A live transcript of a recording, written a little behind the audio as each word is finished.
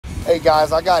Hey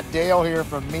guys, I got Dale here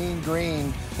from Mean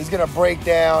Green. He's gonna break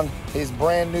down his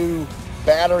brand new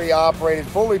battery operated,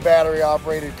 fully battery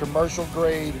operated, commercial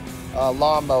grade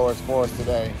lawnmowers for us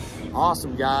today.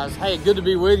 Awesome, guys. Hey, good to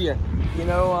be with you. You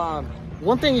know,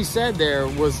 one thing he said there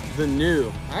was the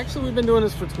new. Actually, we've been doing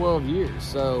this for 12 years.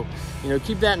 So, you know,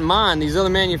 keep that in mind. These other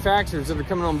manufacturers that are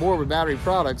coming on board with battery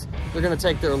products, they're gonna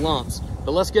take their lumps.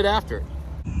 But let's get after it.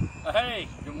 Hey,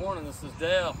 good morning. This is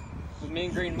Dale with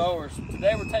Mean Green Mowers.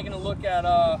 Today we're taking a look at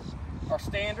our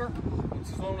standard, which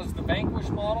is known as the Vanquish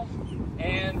model,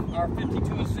 and our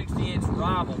 52 and 60 inch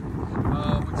rival,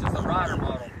 which is the Rider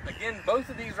model. Again, both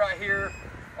of these right here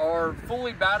are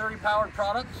fully battery powered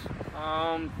products.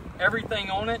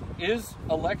 Everything on it is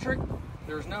electric.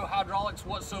 There's no hydraulics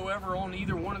whatsoever on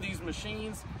either one of these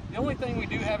machines. The only thing we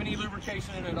do have any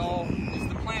lubrication in at all is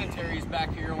the planetaries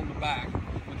back here on the back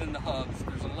within the hubs.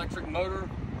 There's an electric motor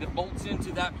that bolts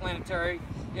into that planetary.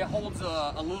 It holds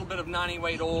a little bit of 90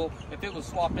 weight oil. If it was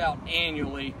swapped out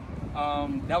annually,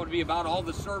 that would be about all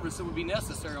the service that would be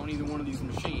necessary on either one of these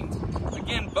machines.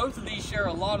 Again, both of these share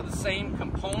a lot of the same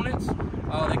components.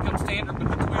 They come standard with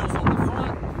the wheels on the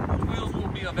front. The wheels will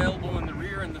be available in the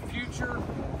rear in the future,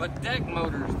 but deck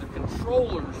motors, the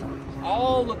controllers,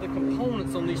 all of the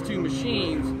components on these two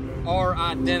machines are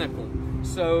identical.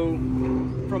 So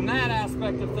from that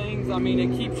aspect of things, I mean,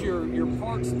 it keeps your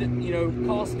parts,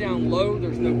 costs down low.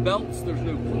 There's no belts, there's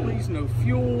no pulleys, no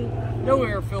fuel, no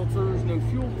air filters, no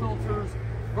fuel filters,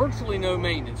 virtually no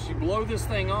maintenance. You blow this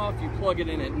thing off, you plug it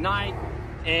in at night,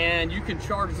 and you can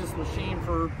charge this machine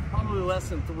for probably less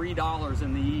than $3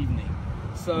 in the evening.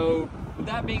 So with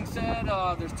that being said,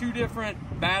 there's two different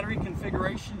battery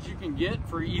configurations you can get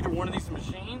for either one of these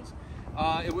machines.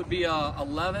 It would be a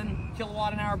 11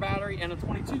 kilowatt an hour battery and a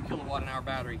 22 kilowatt an hour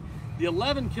battery. The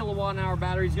 11 kilowatt an hour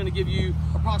battery is going to give you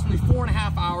approximately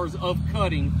 4.5 hours of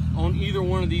cutting on either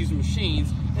one of these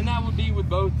machines, and that would be with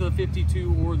both the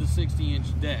 52 or the 60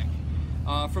 inch deck.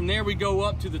 From there we go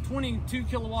up to the 22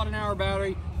 kilowatt an hour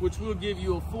battery, which will give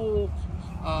you a full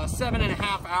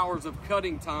 7.5 hours of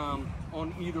cutting time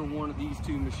on either one of these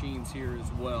two machines here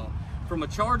as well. From a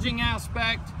charging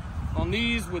aspect, on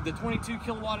these with the 22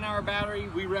 kilowatt an hour battery,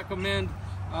 we recommend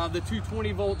the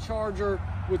 220 volt charger,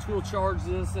 which will charge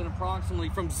this in approximately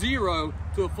from 0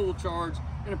 to a full charge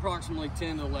in approximately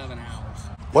 10 to 11 hours.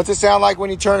 What's it sound like when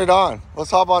you turn it on?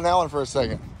 Let's hop on that one for a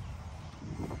second.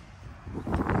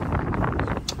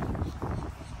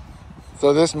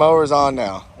 So this mower's on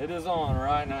now. It is on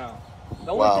right now.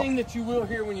 The only thing that you will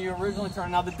hear when you originally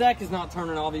turn, now the deck is not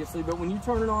turning obviously, but when you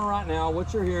turn it on right now,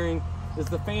 what you're hearing is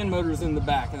the fan motors in the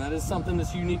back, and that is something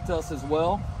that's unique to us as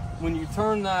well. When you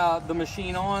turn the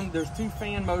machine on, there's two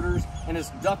fan motors, and it's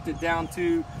ducted down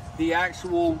to the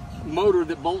actual motor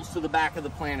that bolts to the back of the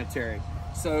planetary.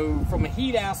 So from a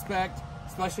heat aspect,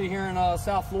 especially here in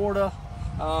South Florida,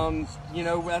 you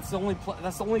know, that's the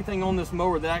only thing on this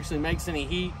mower that actually makes any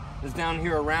heat is down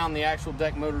here around the actual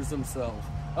deck motors themselves.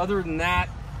 Other than that,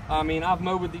 I mean, I've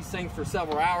mowed with these things for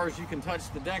several hours. You can touch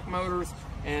the deck motors,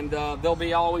 and they'll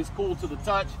be always cool to the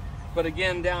touch. But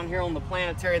again, down here on the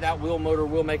planetary, that wheel motor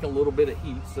will make a little bit of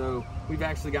heat. So we've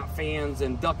actually got fans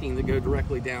and ducting that go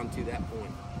directly down to that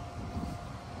point.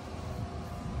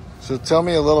 So tell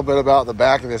me a little bit about the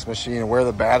back of this machine and where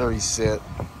the batteries sit.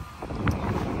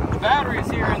 The battery is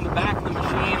here in the back of the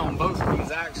machine on both of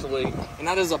these actually, and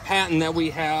that is a patent that we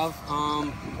have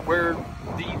where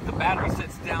the battery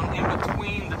sits down in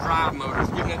between the drive motors,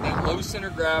 giving it that low center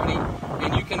gravity,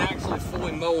 and you can actually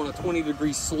fully mow on a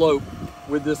 20-degree slope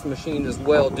with this machine as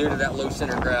well due to that low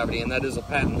center gravity, and that is a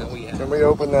patent that we have. Can we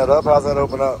open that up? How's that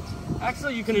open up?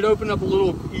 Actually, you can open up a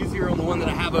little easier on the one that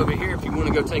I have over here if you want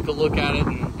to go take a look at it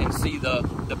and see the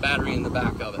battery in the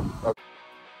back of it. Okay.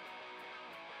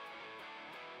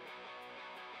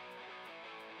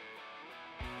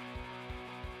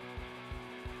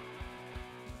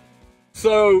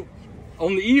 So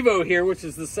on the Evo here, which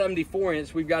is the 74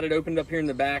 inch, we've got it opened up here in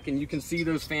the back, and you can see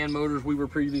those fan motors we were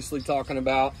previously talking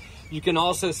about. You can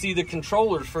also see the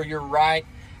controllers for your right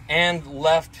and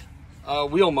left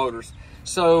wheel motors.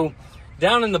 So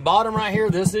down in the bottom right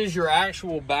here, this is your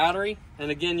actual battery.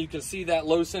 And again, you can see that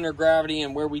low center gravity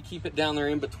and where we keep it down there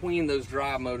in between those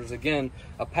drive motors. Again,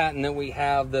 a patent that we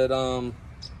have that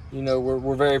you know,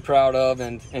 we're very proud of,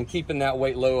 and keeping that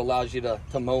weight low allows you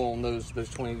to mow on those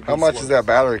 20 How much does that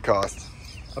battery cost?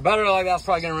 A battery like that's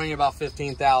probably going to run you about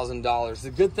 $15,000.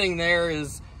 The good thing there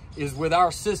is with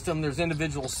our system, there's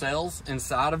individual cells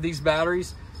inside of these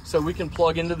batteries, so we can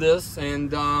plug into this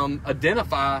and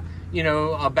identify, you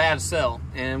know, a bad cell,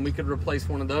 and we could replace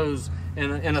one of those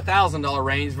in a $1,000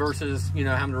 range versus, you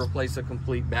know, having to replace a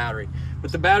complete battery.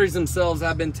 But the batteries themselves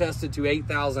have been tested to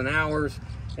 8,000 hours,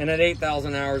 and at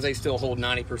 8,000 hours, they still hold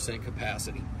 90%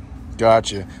 capacity.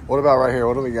 Gotcha. What about right here?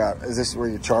 What do we got? Is this where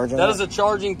you're charging? That is a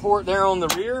charging port there on the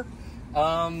rear.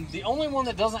 The only one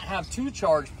that doesn't have 2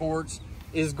 charge ports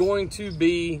is going to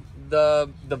be the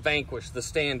Vanquish, the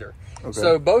standard. Okay.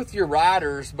 So both your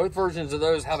riders, both versions of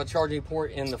those have a charging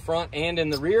port in the front and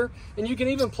in the rear, and you can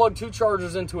even plug 2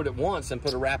 chargers into it at once and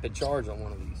put a rapid charge on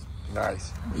one of these.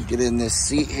 Nice. You get in this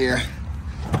seat here.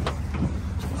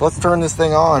 So let's turn this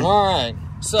thing on. All right.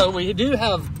 So we do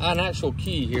have an actual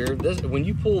key here. When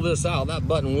you pull this out, that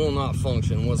button will not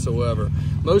function whatsoever.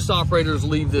 Most operators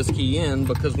leave this key in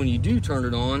because when you do turn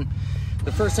it on,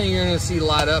 the first thing you're going to see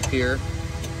light up here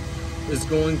is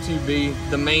going to be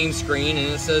the main screen, and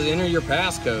it says enter your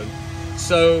passcode.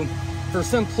 So for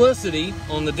simplicity,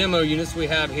 on the demo units we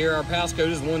have here, our passcode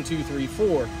is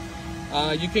 1234.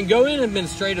 You can go in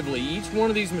administratively. Each one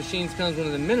of these machines comes with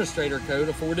an administrator code,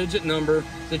 a 4-digit number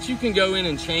that you can go in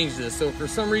and change this. So if for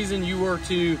some reason you were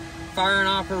to fire an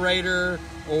operator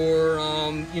or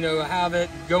you know, have it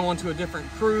go onto a different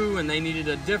crew and they needed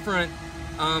a different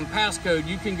passcode,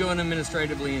 you can go in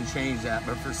administratively and change that.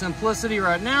 But for simplicity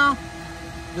right now,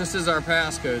 this is our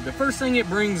passcode. The first thing it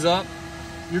brings up,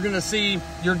 you're gonna see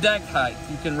your deck height.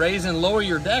 You can raise and lower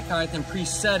your deck height and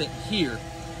preset it here.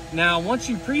 Now, once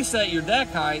you preset your deck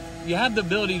height, you have the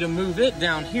ability to move it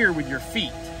down here with your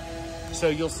feet. So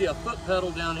you'll see a foot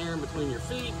pedal down here in between your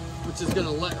feet, which is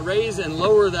gonna raise and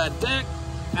lower that deck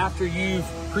after you've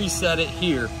preset it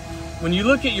here. When you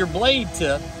look at your blade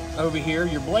tip over here,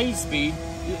 your blade speed,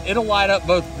 it'll light up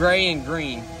both gray and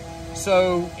green.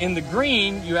 So in the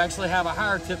green, you actually have a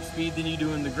higher tip speed than you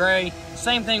do in the gray.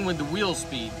 Same thing with the wheel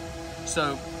speed.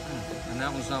 So, and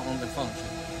that one's not one that function.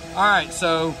 All right,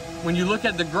 so when you look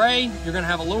at the gray, you're gonna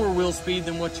have a lower wheel speed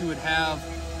than what you would have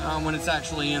when it's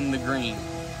actually in the green.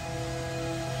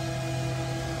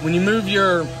 When you move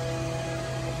your,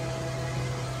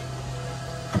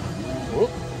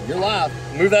 whoop, you're live.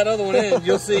 Move that other one in,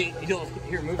 you'll see,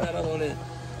 here, move that other one in.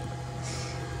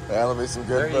 That'll be some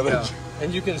good footage.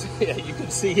 And you can see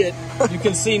it. You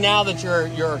can see now that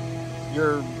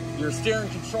your steering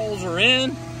controls are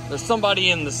in. There's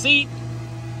somebody in the seat.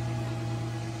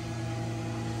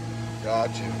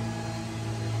 Got you.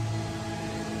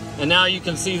 And now you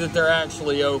can see that they're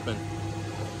actually open.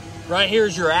 Right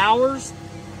here's your hours.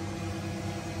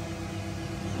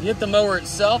 You hit the mower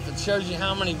itself, it shows you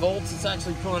how many volts it's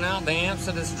actually pulling out, the amps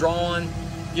that it's drawing,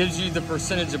 gives you the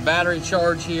percentage of battery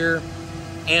charge here.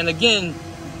 And again,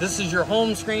 this is your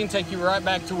home screen, take you right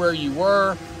back to where you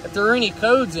were. If there are any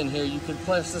codes in here, you could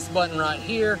press this button right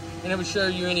here and it would show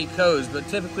you any codes. But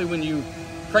typically when you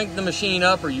crank the machine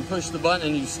up or you push the button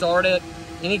and you start it,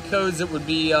 any codes that would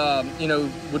be,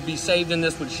 would be saved in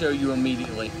this would show you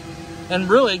immediately. And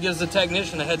really it gives the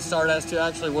technician a head start as to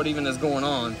actually what even is going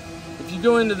on. If you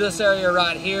go into this area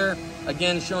right here,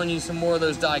 again, showing you some more of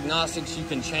those diagnostics, you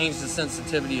can change the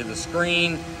sensitivity of the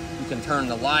screen. You can turn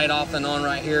the light off and on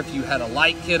right here if you had a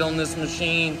light kit on this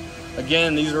machine.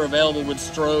 Again, these are available with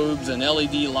strobes and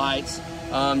LED lights.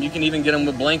 You can even get them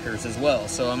with blinkers as well.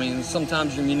 So, I mean,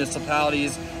 sometimes your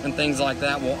municipalities and things like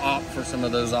that will opt for some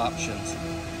of those options.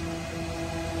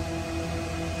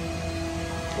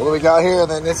 What do we got here?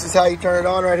 Then this is how you turn it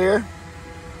on right here.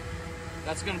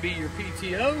 That's going to be your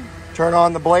PTO. Turn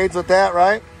on the blades with that,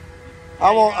 right?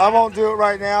 I won't do it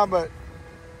right now, but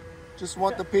just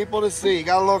want the people to see.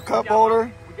 Got a little cup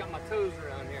holder. We got my toes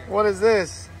around here. What is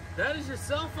this? That is your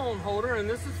cell phone holder, and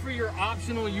this is for your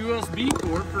optional USB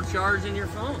port for charging your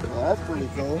phone. Well, that's pretty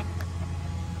cool.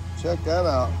 Check that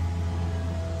out.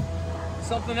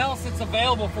 Something else that's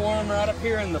available for them right up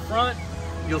here in the front.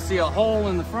 You'll see a hole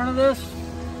in the front of this.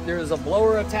 There is a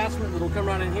blower attachment that'll come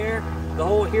right in here. The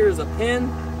hole here is a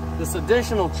pin. This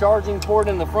additional charging port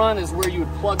in the front is where you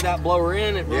would plug that blower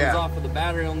in. It runs off of the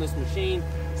battery on this machine.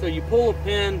 So you pull a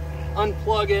pin,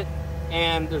 unplug it,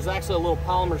 and there's actually a little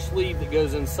polymer sleeve that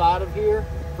goes inside of here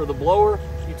for the blower.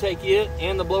 You take it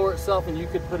and the blower itself and you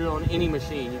could put it on any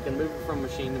machine. You can move it from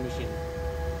machine to machine.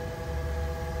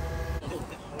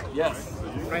 Yes,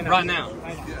 right now.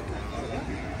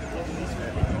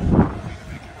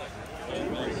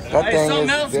 Hey, something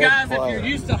else, guys, if you're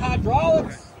used to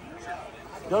hydraulics,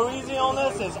 go easy on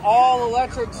this. It's all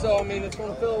electric, so I mean, it's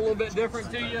going to feel a little bit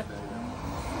different to you. Get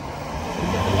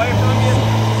away from you,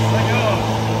 let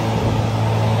go.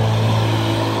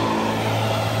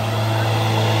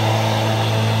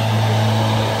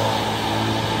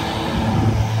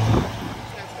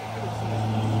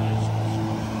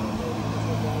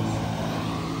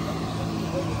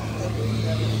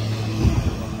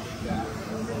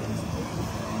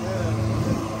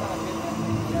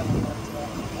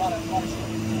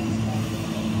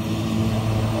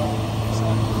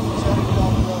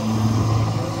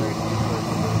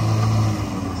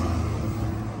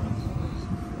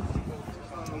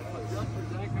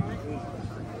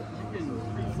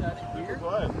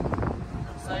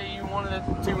 wanted it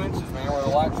 2 inches, man, where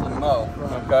it'll actually mow,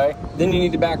 okay? Then you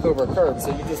need to back over a curb,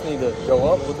 so you just need to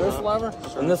go up with this lever,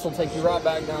 and this will take you right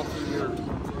back down to your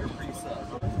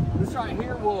preset. This right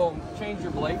here will change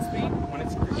your blade speed. When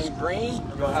it's in green,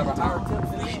 you'll have a higher tip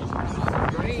speed.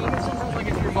 Green, sometimes like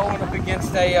if you're mowing up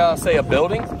against a, say a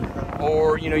building,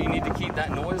 or you know, you need to keep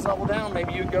that noise level down,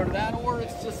 maybe you'd go to that, or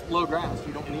it's just low grass.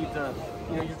 You don't need to,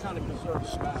 you know, you're trying to conserve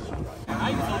space. And I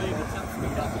usually leave the tip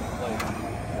speed up in the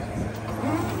blade.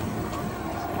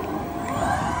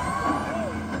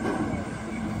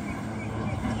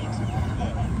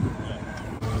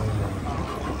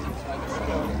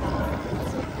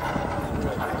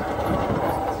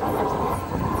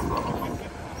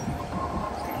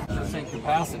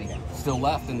 Capacity still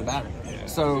left in the battery.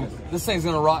 So this thing's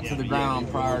going to rot to the ground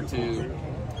prior to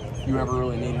you ever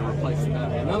really need to replace the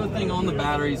battery. Another thing on the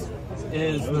batteries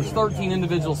is there's 13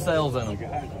 individual cells in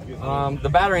them. The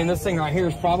battery in this thing right here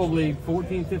is probably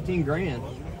 14, 15 grand.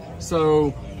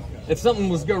 So if something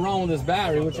was to go wrong with this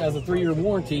battery, which has a 3-year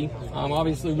warranty,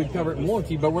 obviously we'd cover it in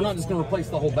warranty, but we're not just going to replace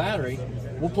the whole battery.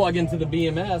 We'll plug into the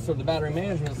BMS or the battery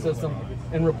management system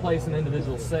and replace an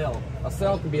individual cell. A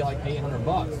cell could be like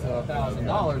 $800 to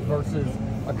 $1,000 versus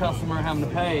a customer having to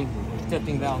pay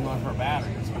 $15,000 for a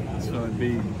battery. So it'd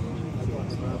be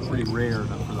pretty rare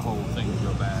for the whole thing to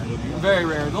go bad. Very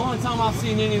rare. The only time I've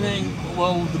seen anything,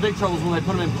 well, the big trouble is when they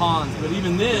put them in ponds, but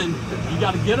even then, you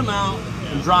got to get them out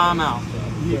and dry them out.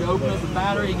 You need to open up the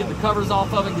battery, get the covers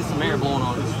off of it, get some air blowing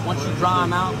on it. Once you dry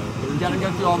them out, you got to go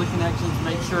through all the connections,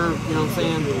 make sure, you know what I'm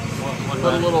saying,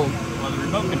 put a little... Well, the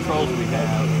remote controls we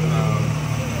have,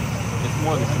 it's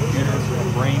more the computer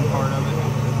brain part of it.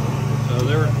 So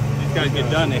these guys get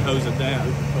done, they hose it down.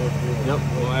 Yep.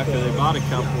 Well, after they bought a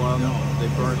couple of them, they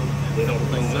burnt a couple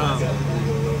things up,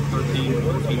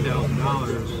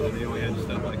 $14,000, and they only had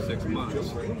stuff like 6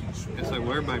 months. It's like,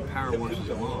 well, everybody power washes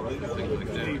them off and things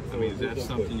like that. I mean, is that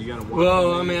something you got to watch?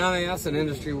 Well, I mean, I think that's an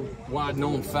industry-wide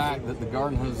known fact that the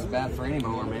garden hose is bad for any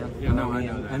mower, man. Yeah, no, I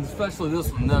know that. And especially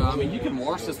this one, no. I mean, you can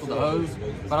wash this with a hose,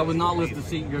 but I would not lift the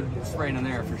seat and go spraying in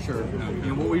there for sure. You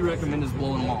know, what we recommend is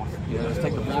blowing them off. You know, just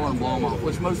take the blower and blow them off,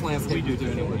 which most landscapers do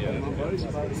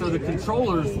anyway. So the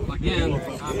controllers, again,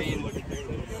 I mean,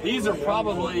 these are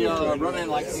probably running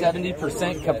like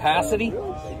 70% capacity.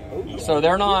 So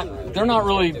they're not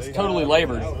really totally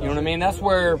labored. You know what I mean? That's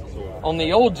where on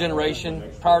the old generation,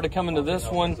 prior to coming to this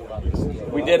one,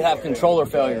 we did have controller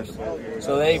failures.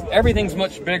 So everything's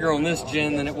much bigger on this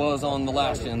gen than it was on the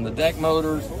last gen. The deck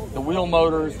motors, the wheel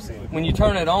motors. When you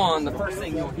turn it on, the first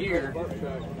thing you'll hear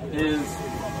is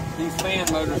these fan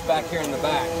motors back here in the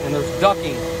back, and there's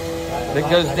ducking that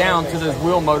goes down to those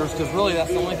wheel motors, because really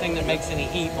that's the only thing that makes any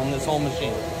heat on this whole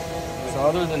machine. So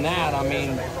other than that, I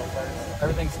mean,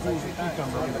 everything's cool as a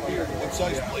cucumber over here. What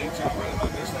size blades are running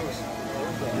on these things?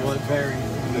 Well, it varies.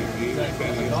 These are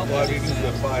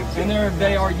 5 And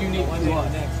they are unique to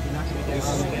us.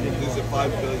 These are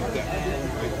 5 blade deck.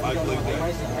 5 blade deck.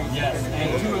 Yes,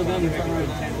 and 2 of them are totally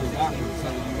backwards. So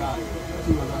you got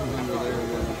 2 of those under there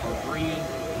that are green.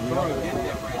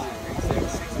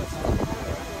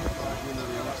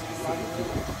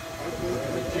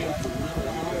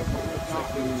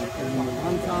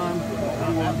 Runtime,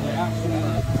 the actual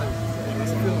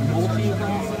multi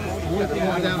only thing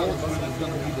I got is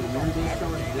going to be the wind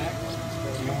discharge deck.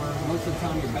 Most of the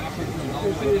time your back comes all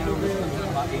the way down, this comes out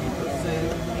about 80%.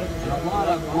 And a lot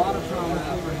of time and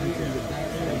effort into the deck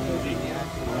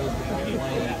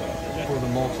for the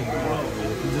mulching.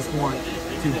 If you just want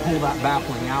to pull that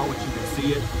baffling out, which you can see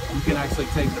it, you can actually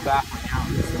take the baffling out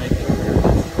and just make it.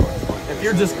 If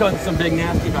you're just cutting some big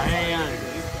nasty by hand,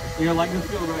 you know, like this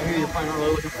field right here, you're probably not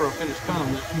really looking for a finished cone.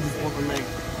 You just want to make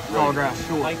tall grass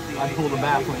short. I'd pull the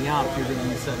baffling out if you're going to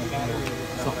use something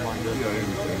like this.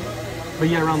 But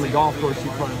yeah, around the golf course,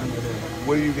 you probably wouldn't do it.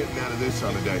 What are you getting out of this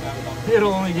on a day?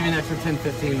 It'll only give you an extra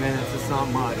 10-15 minutes. It's not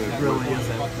much. It really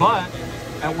isn't. But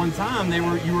at one time, you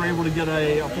were able to get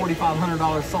a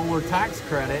 $4,500 solar tax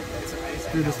credit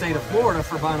through the state of Florida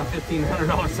for buying a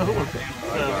 $1,500 solar panel.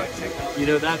 So, you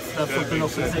know, that's something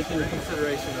else to take into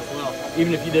consideration as well.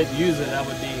 Even if you didn't use it, that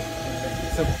would be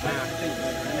simple math.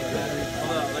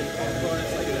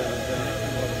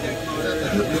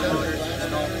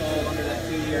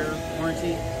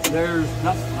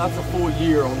 That's a full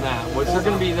year on that. Which they're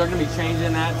gonna be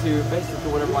changing that to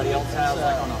basically what everybody else has,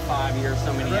 like on a 5 year,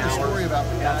 so many hours.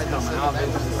 That's coming out. I'll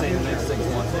just say the next 6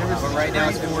 months. But right now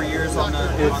it's 4 years on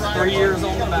the. It's 3 years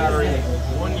on the battery,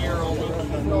 1 year on the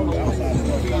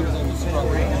 2 years on the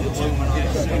scrubber.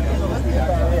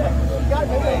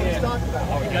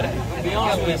 To be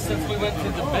honest with you, since we went to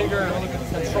the bigger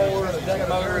controllers, deck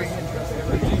motors,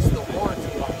 reduced the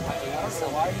warranty by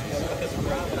 80%.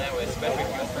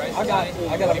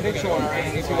 I got a picture on our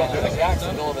AN2 up in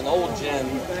Jacksonville of an old gen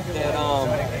that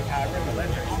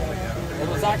it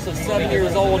was actually 7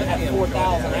 years old at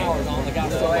 4,000 hours on. The guy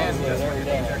still runs with it every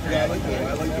day. Yeah, I like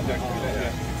the deck.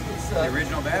 The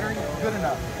original battery? Good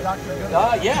enough. Dr. Good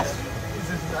enough. Yes. Is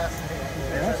his last name.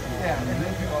 Yeah.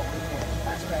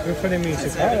 Good for them in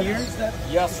Chicago.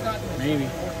 Yes, sir. Maybe.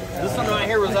 This one right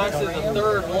here was actually the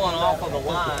third one off of the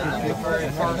line, the very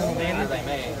first standard they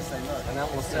made. And that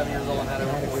one was 7 years old and had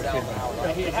over 4,000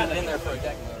 hours. He had it in there for a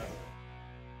deck motor.